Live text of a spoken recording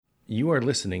You are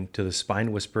listening to the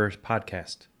Spine Whisperers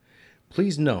podcast.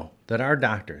 Please know that our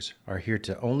doctors are here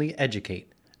to only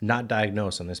educate, not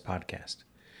diagnose on this podcast.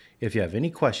 If you have any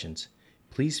questions,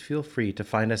 please feel free to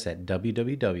find us at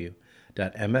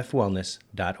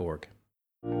www.mfwellness.org.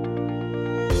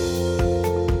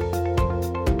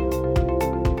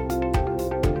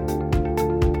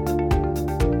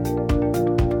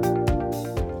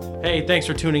 Hey, thanks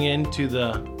for tuning in to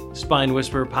the Spine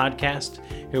Whisperer podcast.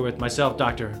 Here with myself,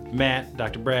 Dr. Matt,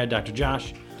 Dr. Brad, Dr.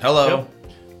 Josh. Hello.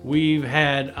 We've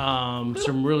had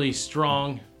some really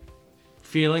strong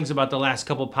feelings about the last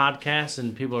couple podcasts,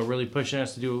 and people are really pushing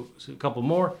us to do a couple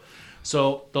more.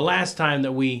 So the last time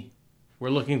that we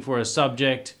were looking for a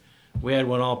subject, we had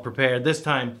one all prepared. This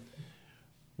time,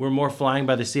 we're more flying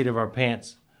by the seat of our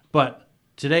pants. But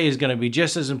today is going to be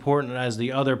just as important as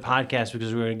the other podcast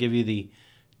because we're going to give you the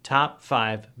top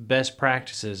 5 best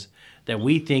practices that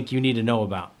we think you need to know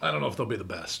about. I don't know if they'll be the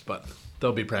best, but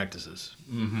they'll be practices.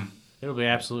 Mm-hmm. It'll be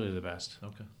absolutely the best.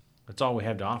 Okay. That's all we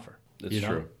have to offer. That's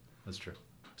true. That's true.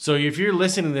 So if you're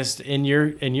listening to this in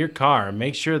your car,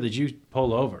 make sure that you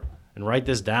pull over and write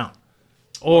this down.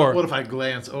 Or what if I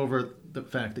glance over the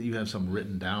fact that you have some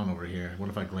written down over here? What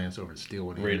if I glance over and steal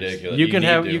one of yours? Ridiculous. you can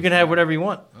have whatever you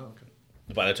want. Oh, okay.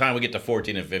 By the time we get to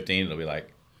 14 and 15, it'll be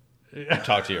like,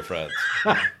 talk to your friends.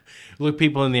 Look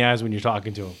people in the eyes when you're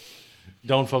talking to them.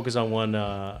 Don't focus on one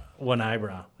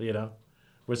eyebrow,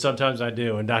 Which sometimes I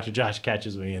do, and Dr. Josh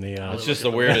catches me, and he. It's just the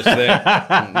weirdest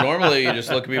thing. Normally, you just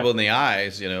look people in the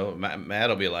eyes. Matt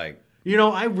will be like,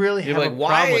 I really have a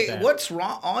problem with that. What's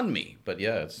wrong on me? But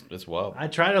yeah, it's wild. I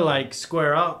try to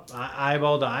square up,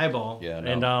 eyeball to eyeball,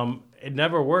 and it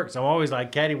never works. I'm always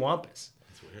like cattywampus.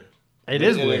 That's weird. It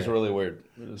is weird. It is really weird.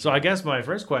 So I guess my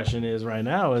first question is right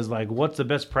now is what's the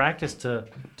best practice to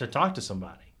talk to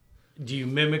somebody? Do you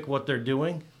mimic what they're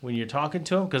doing when you're talking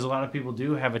to them? Because a lot of people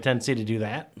do have a tendency to do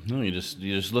that. No, you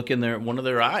just look in one of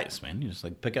their eyes, man. You just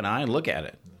pick an eye and look at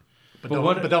it. But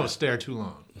don't stare too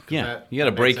long. Yeah, you got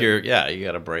to break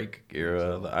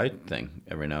the eye thing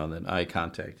every now and then, eye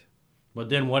contact. But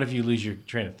then what if you lose your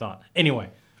train of thought?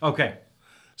 Anyway, okay.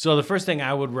 So the first thing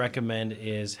I would recommend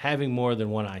is having more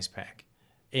than one ice pack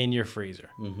in your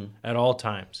freezer at all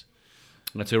times.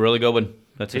 That's a really good one.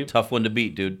 That's a tough one to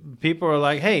beat, dude. People are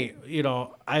like, hey,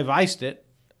 I've iced it.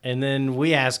 And then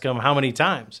we ask them how many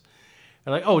times.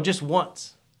 They're like, oh, just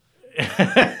once.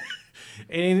 Because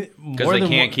they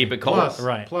can't keep it cold.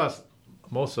 Plus,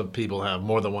 most of people have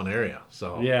more than one area.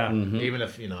 So yeah. Even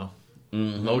if,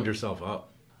 load yourself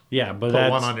up. Yeah, but put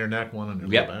one on your neck, one on your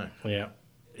back. Yeah.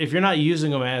 If you're not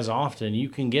using them as often, you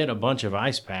can get a bunch of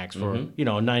ice packs for,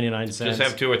 99 cents. Just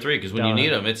have 2 or 3 because when you need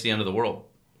them, it's the end of the world.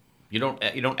 You don't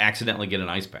accidentally get an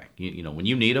ice pack. When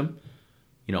you need them,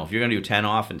 if you're going to do 10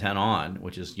 off and 10 on,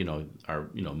 which is, our,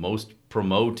 most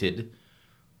promoted,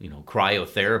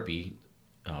 cryotherapy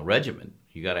regimen,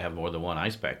 you got to have more than one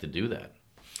ice pack to do that.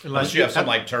 Unless you have some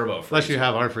turbo freezer. Unless you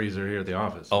have our freezer here at the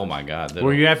office. Oh my God.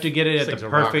 Where you have to get it at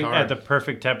the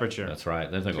perfect temperature. That's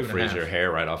right. Then they're going to freeze your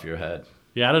hair right off your head.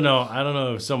 Yeah, I don't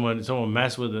know if someone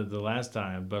messed with it the last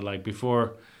time, but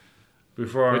before we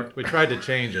tried to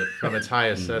change it from its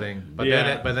highest setting, but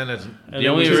then it's the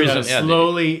only reason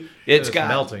slowly it's got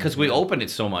melting because we opened it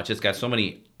so much. It's got so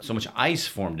much ice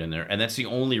formed in there, and that's the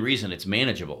only reason it's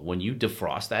manageable. When you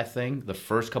defrost that thing, the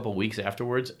first couple weeks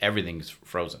afterwards, everything's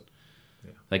frozen.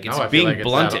 Yeah. It's being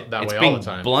blunted. It's being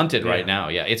blunted right now.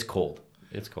 Yeah, it's cold.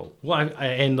 It's cold. Well,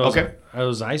 and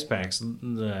those ice packs,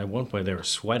 at one point they were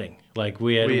sweating.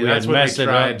 We had messed it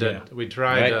up. We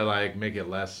tried to make it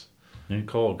less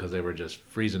cold because they were just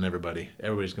freezing everybody.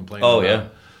 Everybody's complaining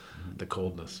about the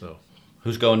coldness. So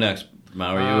who's going next?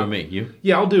 Mauro, you or me? You?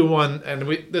 Yeah, I'll do one. And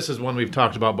this is one we've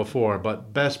talked about before,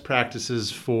 but best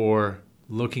practices for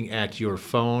looking at your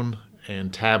phone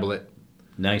and tablet.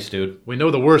 Nice, dude. We know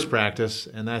the worst practice,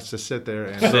 and that's to sit there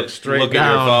and look straight look down.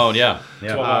 At your phone, yeah.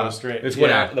 12 hours straight. It's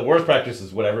the worst practice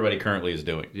is what everybody currently is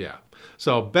doing. Yeah.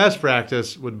 So best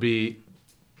practice would be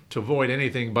to avoid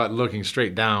anything but looking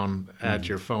straight down at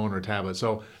your phone or tablet.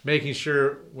 So making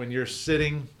sure when you're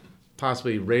sitting,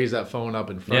 possibly raise that phone up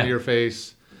in front of your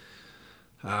face.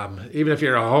 Even if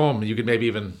you're at home, you could maybe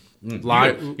even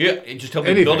lie. Just tell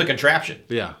me build a contraption.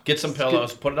 Yeah. Get some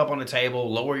pillows, put it up on the table,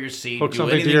 lower your seat. Hook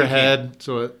something to your head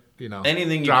so it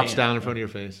anything drops down in front of your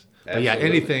face. But yeah,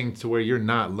 anything to where you're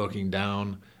not looking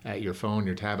down at your phone,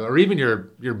 your tablet, or even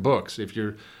your books. If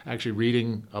you're actually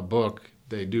reading a book,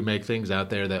 they do make things out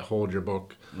there that hold your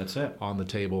book on the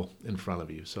table in front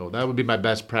of you. So that would be my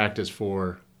best practice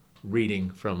for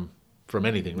reading from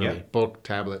anything, really. Yeah. Book,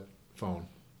 tablet, phone.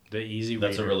 The easy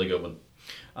That's reader. a really good one.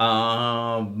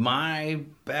 My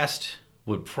best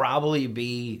would probably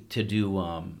be to do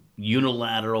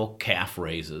unilateral calf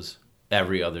raises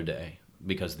every other day.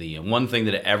 Because the one thing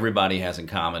that everybody has in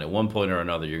common, at one point or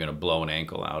another, you're going to blow an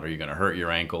ankle out, or you're going to hurt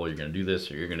your ankle, or you're going to do this,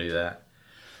 or you're going to do that.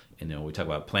 And, we talk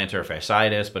about plantar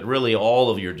fasciitis, but really all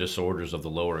of your disorders of the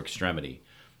lower extremity,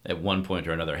 at one point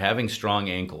or another, having strong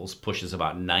ankles pushes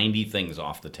about 90 things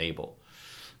off the table.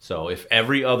 So if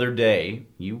every other day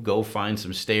you go find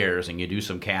some stairs and you do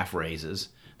some calf raises,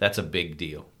 that's a big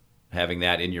deal, having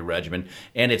that in your regimen.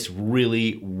 And it's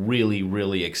really, really,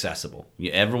 really accessible.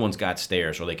 Everyone's got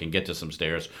stairs, or they can get to some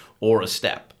stairs or a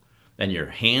step. And your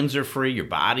hands are free, your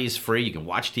body's free. You can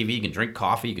watch TV, you can drink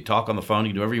coffee, you can talk on the phone, you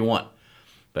can do whatever you want.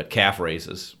 But calf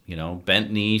raises, bent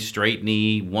knee, straight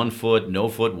knee, 1 foot, no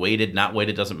foot, weighted, not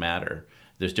weighted, doesn't matter.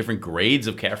 There's different grades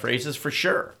of calf raises for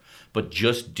sure. But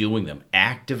just doing them,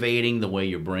 activating the way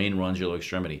your brain runs your lower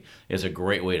extremity, is a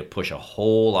great way to push a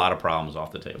whole lot of problems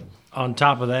off the table. On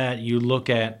top of that,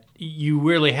 you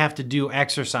really have to do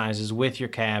exercises with your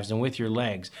calves and with your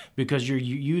legs because you're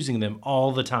using them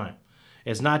all the time.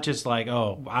 It's not just like,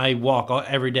 oh, I walk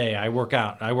every day, I work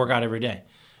out every day.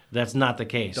 That's not the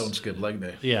case. Don't skip leg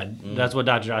day. Yeah, that's what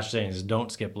Dr. Josh is saying, is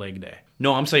don't skip leg day.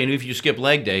 No, I'm saying if you skip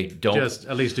leg day, don't. Just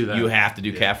at least do that. You have to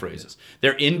do calf raises.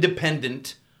 They're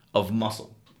independent of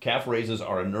muscle. Calf raises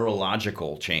are a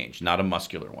neurological change, not a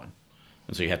muscular one.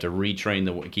 And so you have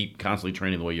to keep constantly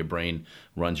training the way your brain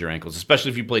runs your ankles,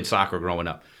 especially if you played soccer growing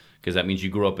up, because that means you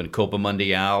grew up in Copa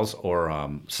Mundials or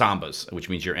Sambas, which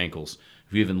means your ankles,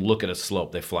 if you even look at a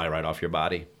slope, they fly right off your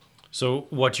body. So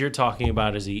what you're talking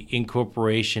about is the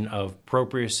incorporation of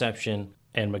proprioception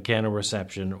and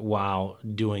mechanoreception while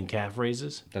doing calf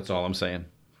raises? That's all I'm saying.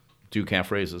 Do calf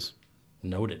raises.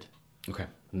 Noted. Okay.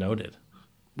 Noted.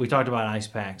 We talked about ice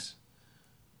packs,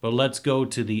 but let's go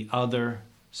to the other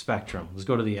spectrum. Let's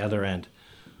go to the other end.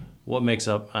 What makes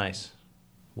up ice?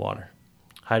 Water.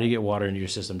 How do you get water into your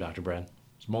system, Dr. Brad?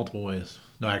 There's multiple ways.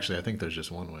 No, actually, I think there's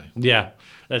just one way. Yeah,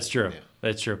 that's true. Yeah.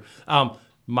 That's true.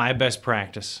 My best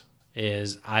practice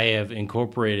is I have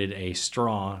incorporated a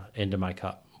straw into my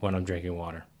cup when I'm drinking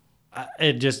water.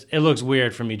 It looks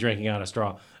weird for me drinking out a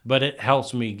straw, but it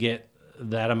helps me get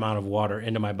that amount of water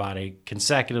into my body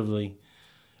consecutively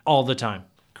all the time.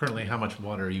 Currently, how much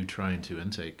water are you trying to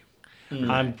intake?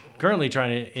 I'm currently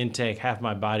trying to intake half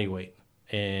my body weight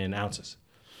in ounces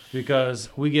because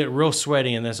we get real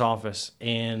sweaty in this office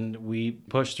and we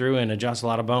push through and adjust a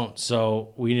lot of bones.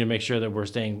 So we need to make sure that we're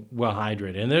staying well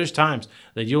hydrated. And there's times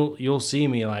that you'll see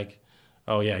me like,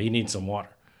 oh yeah, he needs some water,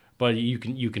 but you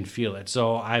can feel it.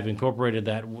 So I've incorporated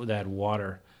that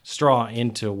water straw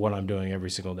into what I'm doing every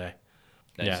single day.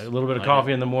 Nice. Yeah, a little bit of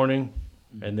coffee in the morning,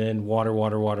 and then water.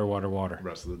 The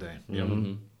rest of the day.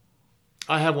 Mm-hmm.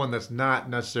 I have one that's not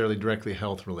necessarily directly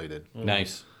health related.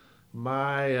 Nice.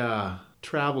 My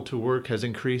travel to work has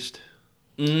increased.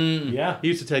 Yeah. It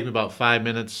used to take me about 5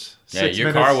 minutes. Yeah,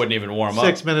 your car wouldn't even warm up.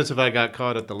 6 minutes if I got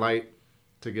caught at the light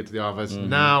to get to the office. Mm-hmm.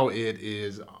 Now it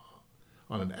is,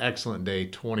 on an excellent day,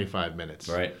 25 minutes.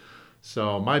 Right.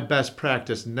 So my best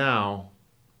practice now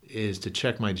is to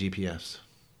check my GPS.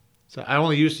 So I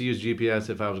only used to use GPS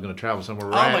if I was going to travel somewhere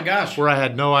where I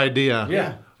had no idea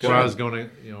where I was going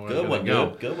to, where I was going to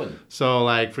go. Good one. So,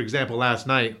 like, for example, last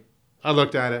night, I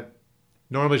looked at it.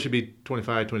 Normally it should be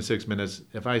 25, 26 minutes.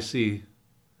 If I see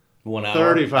 1 hour.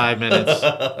 35 minutes.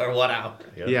 Or 1 hour.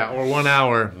 Yeah, or 1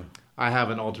 hour, I have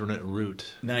an alternate route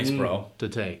Nice, bro. to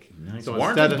take. Nice. So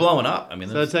Warrenton's blowing up. I mean,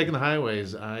 instead of taking the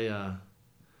highways, I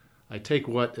take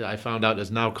what I found out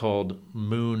is now called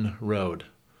Moon Road.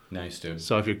 nice, dude.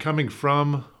 So if you're coming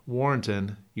from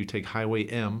Warrenton, you take Highway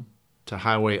M to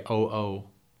Highway 00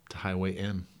 to Highway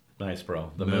N. Nice,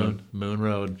 bro. The Moon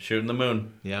Road. Shooting the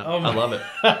moon. Yeah. Oh, I love it.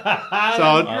 So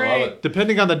I love it.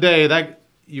 depending on the day, that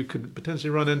you could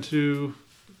potentially run into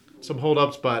some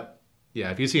holdups, but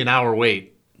yeah, if you see an hour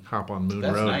wait, hop on Moon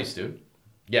That's Road. nice, dude.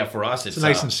 Yeah, for us, it's It's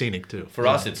nice and scenic too. For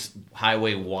us, it's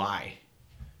Highway Y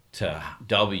to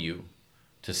W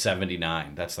to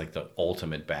 79. That's like the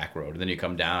ultimate back road. And then you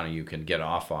come down and you can get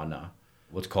off on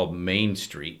what's called Main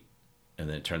Street, and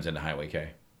then it turns into Highway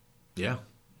K. Yeah.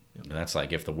 And that's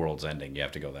like if the world's ending, you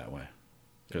have to go that way.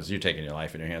 Because you're taking your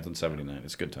life in your hands on 79.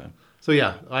 It's a good time. So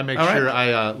yeah, I make All sure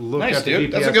right. I look Nice, at the dude.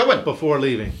 GPS That's a good one. before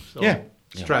leaving. So Yeah.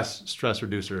 Stress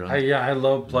reducer. I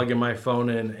love plugging my phone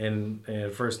in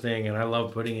and first thing, and I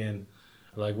love putting in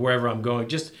like wherever I'm going,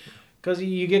 just because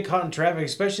you get caught in traffic,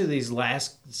 especially these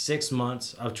last 6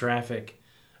 months of traffic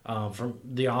from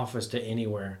the office to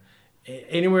anywhere.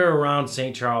 Anywhere around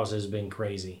St. Charles has been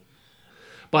crazy.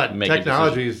 But Make a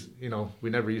technologies, we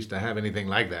never used to have anything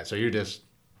like that. So you're just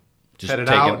headed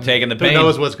taking, out. taking the pain. Who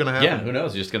knows what's going to happen? Yeah, who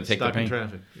knows? You're just going to take Stuck the pain. in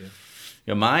traffic. Yeah.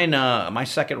 Yeah, mine. My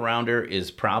second rounder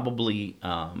is probably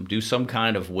do some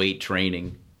kind of weight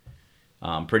training,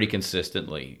 pretty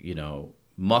consistently.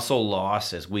 Muscle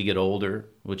loss as we get older,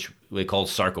 which we call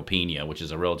sarcopenia, which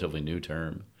is a relatively new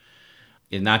term.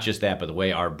 And not just that, but the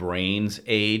way our brains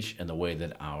age and the way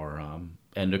that our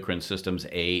endocrine systems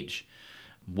age.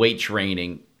 Weight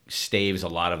training staves a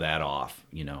lot of that off,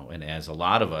 and as a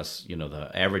lot of us,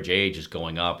 the average age is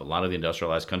going up. A lot of the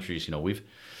industrialized countries, we've,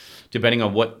 depending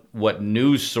on what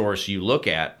news source you look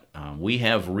at, we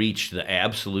have reached the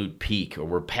absolute peak, or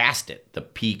we're past it, the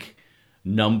peak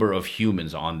number of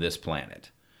humans on this planet.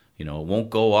 It won't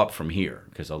go up from here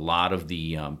because a lot of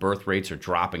the birth rates are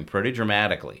dropping pretty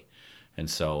dramatically. And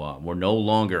so we're no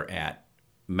longer at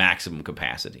maximum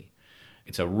capacity.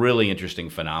 It's a really interesting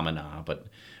phenomenon. But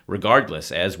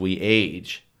regardless, as we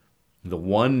age, the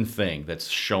one thing that's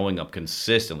showing up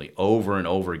consistently over and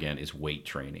over again is weight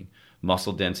training.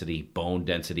 Muscle density, bone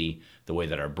density, the way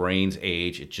that our brains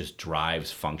age, it just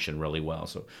drives function really well.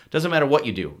 So it doesn't matter what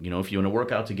you do. If you want to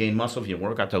work out to gain muscle, if you want to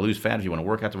work out to lose fat, if you want to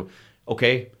work out to...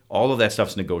 Okay, all of that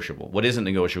stuff's negotiable. What isn't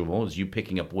negotiable is you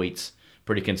picking up weights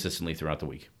pretty consistently throughout the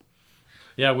week.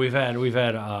 Yeah, we've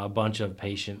had a bunch of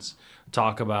patients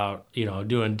talk about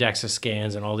doing DEXA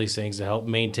scans and all these things to help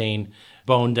maintain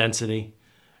bone density,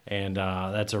 and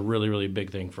that's a really, really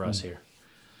big thing for us here.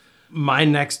 My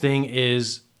next thing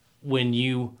is when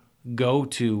you go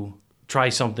to try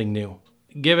something new,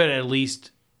 give it at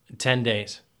least 10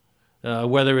 days.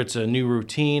 Whether it's a new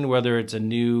routine, whether it's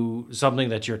something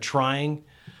that you're trying,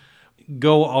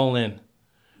 go all in.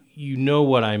 You know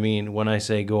what I mean when I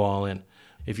say go all in.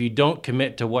 If you don't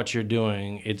commit to what you're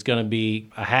doing, it's going to be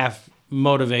a half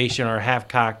motivation or a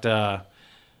half-cocked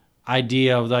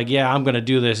idea of like, yeah, I'm going to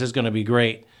do this. It's going to be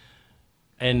great.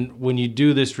 And when you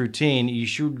do this routine, you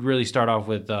should really start off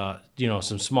with,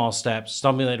 some small steps,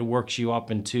 something that works you up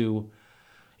into,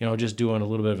 just doing a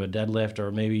little bit of a deadlift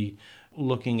or maybe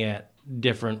looking at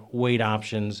different weight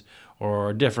options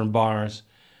or different bars.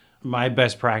 My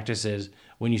best practice is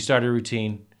when you start a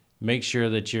routine, make sure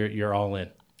that you're all in.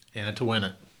 In it to win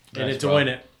it. Win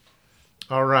it.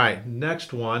 All right.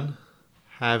 Next one,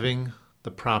 having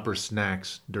the proper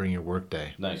snacks during your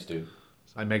workday. Nice, dude.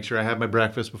 I make sure I have my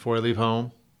breakfast before I leave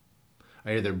home.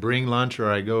 I either bring lunch or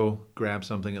I go grab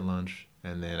something at lunch.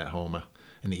 And then at home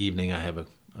in the evening, I have a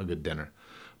good dinner.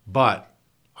 But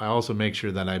I also make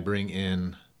sure that I bring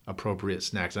in appropriate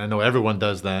snacks. And I know everyone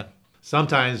does that.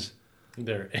 Sometimes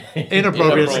They're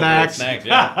inappropriate snacks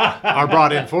yeah. are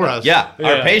brought in for us. Yeah,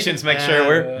 our patients make sure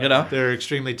we're, They're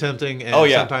extremely tempting,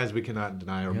 and sometimes we cannot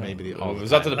deny, or maybe all If it the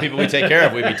was time. up to the people we take care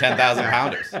of, we'd be 10,000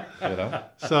 pounders.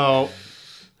 So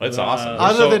That's awesome.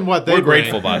 Other than what they we're bring.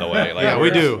 grateful, by the way. Yeah,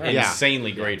 we do. Yeah.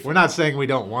 Insanely grateful. We're not saying we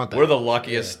don't want that. We're the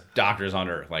luckiest doctors on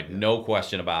earth. No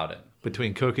question about it.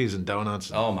 Between cookies and donuts.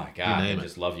 And Oh my God, I name it.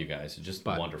 just love you guys. It's just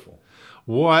wonderful.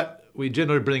 What we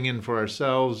generally bring in for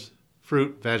ourselves,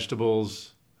 fruit,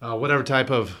 vegetables, whatever type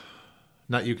of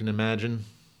nut you can imagine.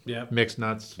 Yeah. Mixed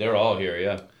nuts. They're all here,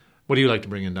 yeah. What do you like to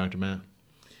bring in, Dr. Matt?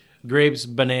 Grapes,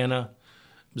 banana.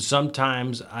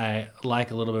 Sometimes I like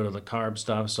a little bit of the carb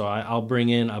stuff, so I'll bring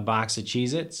in a box of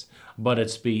Cheez-Its, but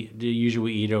usually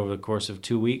we eat over the course of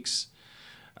 2 weeks.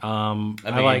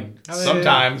 Sometimes,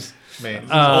 Man.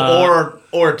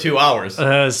 or 2 hours.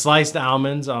 Sliced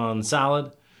almonds on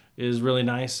salad is really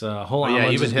nice. Whole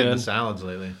almonds you've been is hitting good. the salads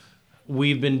lately.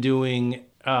 We've been doing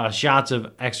shots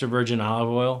of extra virgin olive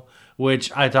oil,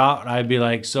 which I thought I'd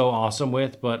be so awesome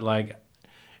with, but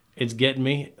it's getting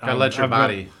me. Gotta let your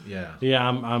body, Yeah,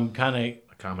 I'm kind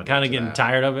of getting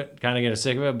tired of it, kind of getting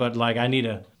sick of it. But I need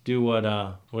to do what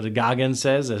the Goggins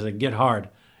says: is get hard,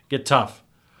 get tough,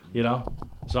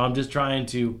 So I'm just trying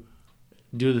to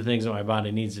do the things that my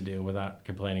body needs to do without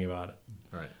complaining about it.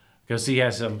 Right. Because he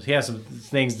has some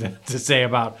things to say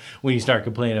about when you start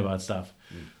complaining about stuff.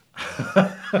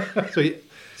 So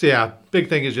yeah, big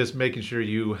thing is just making sure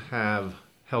you have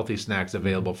healthy snacks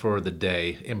available for the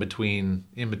day in between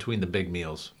the big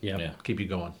meals. Yeah. Keep you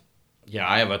going. Yeah,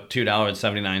 I have a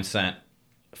 $2.79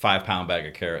 5-pound bag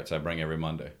of carrots I bring every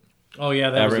Monday. Oh yeah,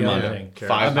 that was Every the other Monday. thing.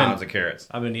 5 pounds of carrots.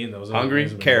 I've been eating those. Hungry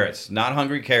carrots. Not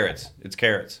hungry carrots. It's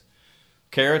carrots.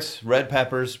 Carrots, red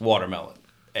peppers, watermelon.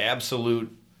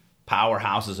 Absolute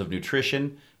powerhouses of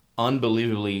nutrition.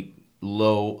 Unbelievably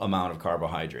low amount of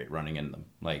carbohydrate running in them.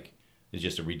 It's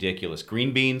just a ridiculous.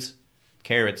 Green beans,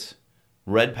 carrots,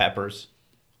 red peppers,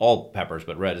 all peppers,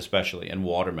 but red especially, and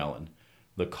watermelon.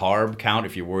 The carb count,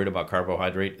 if you're worried about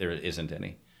carbohydrate, there isn't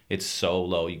any. It's so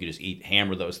low. You could just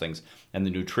hammer those things. And the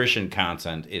nutrition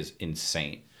content is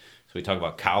insane. So we talk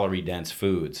about calorie-dense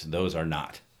foods. Those are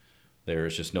not.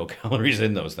 There's just no calories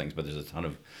in those things, but there's a ton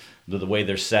of the way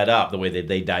they're set up, the way that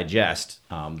they digest,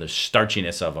 the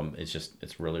starchiness of them,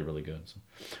 it's really, really good. So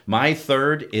my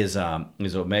third is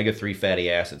omega-3 fatty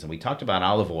acids. And we talked about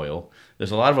olive oil.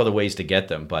 There's a lot of other ways to get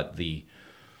them, but the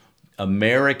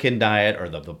American diet, or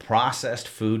the processed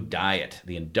food diet,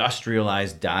 the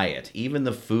industrialized diet, even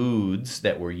the foods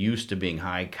that were used to being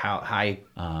high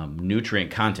nutrient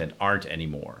content aren't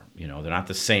anymore. They're not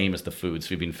the same as the foods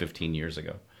we've been 15 years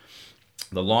ago.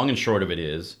 The long and short of it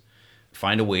is,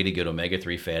 find a way to get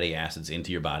omega-3 fatty acids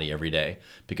into your body every day,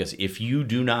 because if you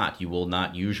do not, you will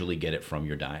not usually get it from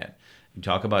your diet. You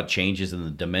talk about changes in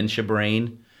the dementia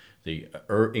brain, the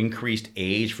increased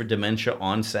age for dementia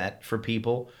onset for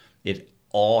people. It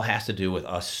all has to do with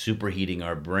us superheating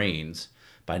our brains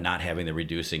by not having the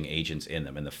reducing agents in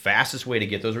them. And the fastest way to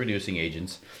get those reducing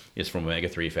agents is from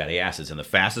omega-3 fatty acids. And the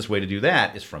fastest way to do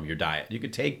that is from your diet. You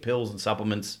could take pills and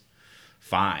supplements,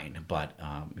 fine. But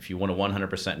if you want to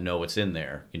 100% know what's in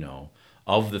there,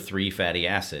 of the 3 fatty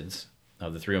acids,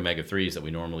 of the 3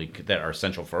 omega-3s that are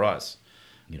essential for us,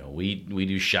 we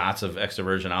do shots of extra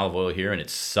virgin olive oil here, and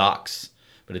it sucks.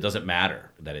 But it doesn't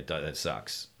matter that it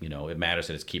sucks. It matters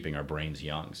that it's keeping our brains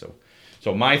young. So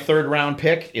my third round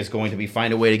pick is going to be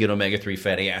find a way to get omega-3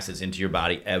 fatty acids into your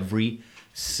body every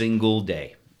single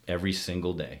day,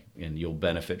 and you'll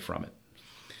benefit from it.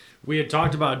 We had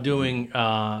talked about doing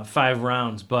 5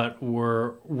 rounds, but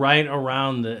we're right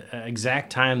around the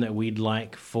exact time that we'd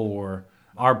like for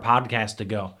our podcast to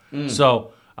go.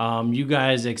 So you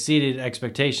guys exceeded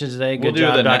expectations today. Good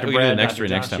job, Dr. Brad. We'll do the next three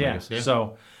next time. Yeah.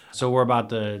 So we're about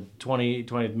the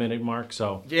 20th minute mark.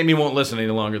 So Jamie won't listen any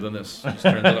longer than this. Just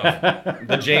turns it off.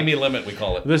 The Jamie limit, we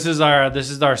call it. This is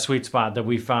our sweet spot that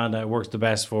we found that works the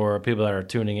best for people that are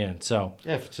tuning in. So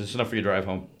yeah, it's just enough for your drive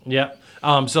home. Yeah.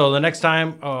 So the next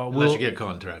time unless you get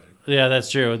caught in traffic. Yeah, that's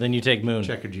true. Then you take Moon.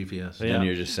 Check your GPS. Yeah. Then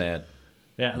you're just sad.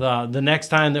 Yeah, the next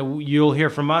time that you'll hear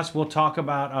from us, we'll talk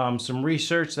about some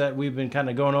research that we've been kind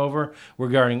of going over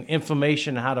regarding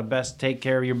inflammation and how to best take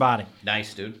care of your body.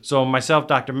 Nice, dude. So myself,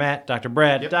 Dr. Matt, Dr.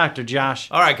 Brad, Dr. Josh.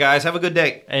 All right, guys, have a good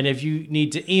day. And if you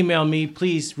need to email me,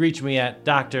 please reach me at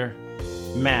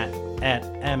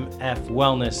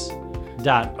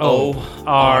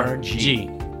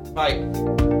drmatt@mfwellness.org. Bye.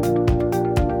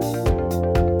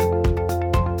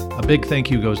 A big thank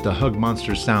you goes to Hug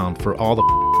Monster Sound for all the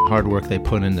hard work they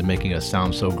put into making us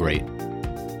sound so great.